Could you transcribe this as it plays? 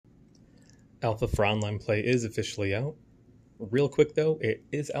Alpha for online play is officially out. Real quick though, it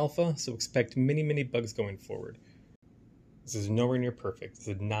is alpha, so expect many bugs going forward. This is nowhere near perfect. This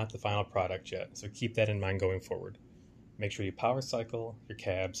is not the final product yet, so keep that in mind going forward. Make sure you power cycle your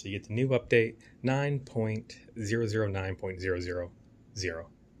cab so you get the new update 9.009.000.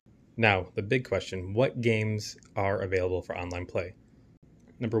 Now, the big question, what games are available for online play?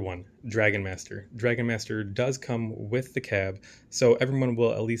 Number 1, Dragon Master. Dragon Master does come with the cab, so everyone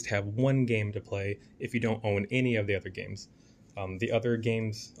will at least have one game to play if you don't own any of the other games. The other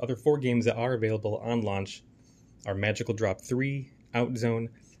 4 games that are available on launch are Magical Drop 3, Outzone,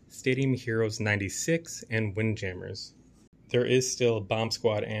 Stadium Heroes 96, and Windjammers. There is still Bomb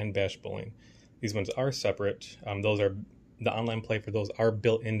Squad and Bash Bowling. These ones are separate. The online play for those are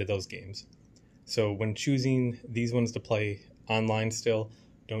built into those games. So when choosing these ones to play online still,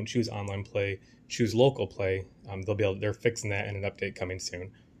 don't choose online play, choose local play. They're fixing that in an update coming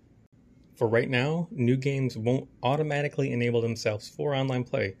soon. For right now, new games won't automatically enable themselves for online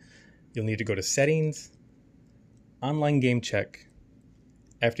play. You'll need to go to Settings, Online Game Check.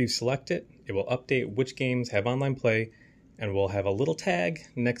 After you select it, it will update which games have online play and will have a little tag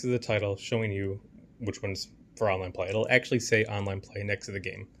next to the title showing you which one's for online play. It'll actually say online play next to the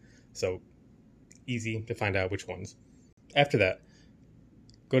game. So easy to find out which ones. After that,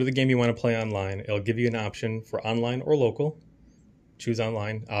 go to the game you want to play online. It'll give you an option for online or local. Choose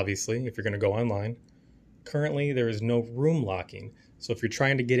online, obviously, if you're going to go online. Currently, there is no room locking. So if you're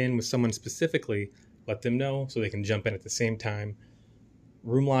trying to get in with someone specifically, let them know so they can jump in at the same time.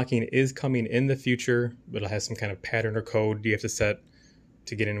 Room locking is coming in the future, but it'll have some kind of pattern or code you have to set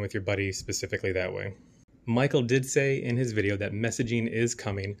to get in with your buddy specifically that way. Michael did say in his video that messaging is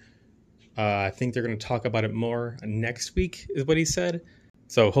coming. I think they're going to talk about it more next week, is what he said.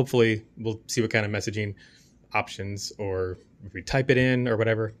 So hopefully we'll see what kind of messaging options, or if we type it in or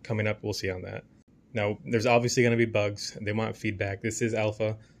whatever coming up, we'll see on that. Now, there's obviously going to be bugs. They want feedback. This is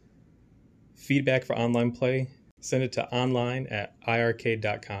alpha. Feedback for online play, send it to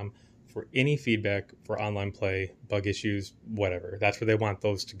online@iircade.com for any feedback for online play, bug issues, whatever. That's where they want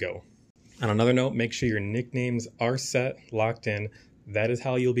those to go. On another note, make sure your nicknames are set, locked in. That is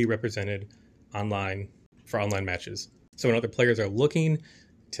how you'll be represented online for online matches. So when other players are looking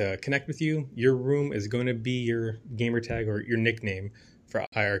to connect with you, your room is going to be your gamer tag or your nickname for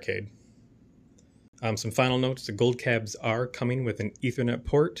Iircade. Some final notes, the gold cabs are coming with an Ethernet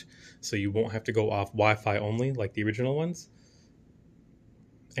port, so you won't have to go off Wi-Fi only like the original ones.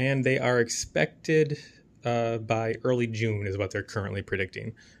 And they are expected by early June is what they're currently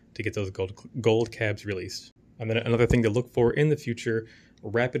predicting to get those gold cabs released. And then another thing to look for in the future,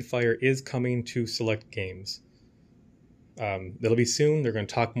 rapid fire is coming to select games. That'll be soon. They're going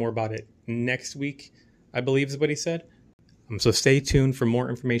to talk more about it next week, I believe is what he said. So stay tuned for more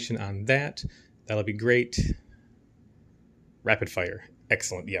information on that. That'll be great. Rapid fire.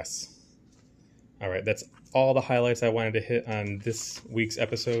 Excellent. Yes. All right. That's all the highlights I wanted to hit on this week's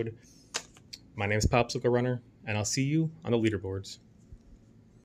episode. My name is Popsicle Runner, and I'll see you on the leaderboards.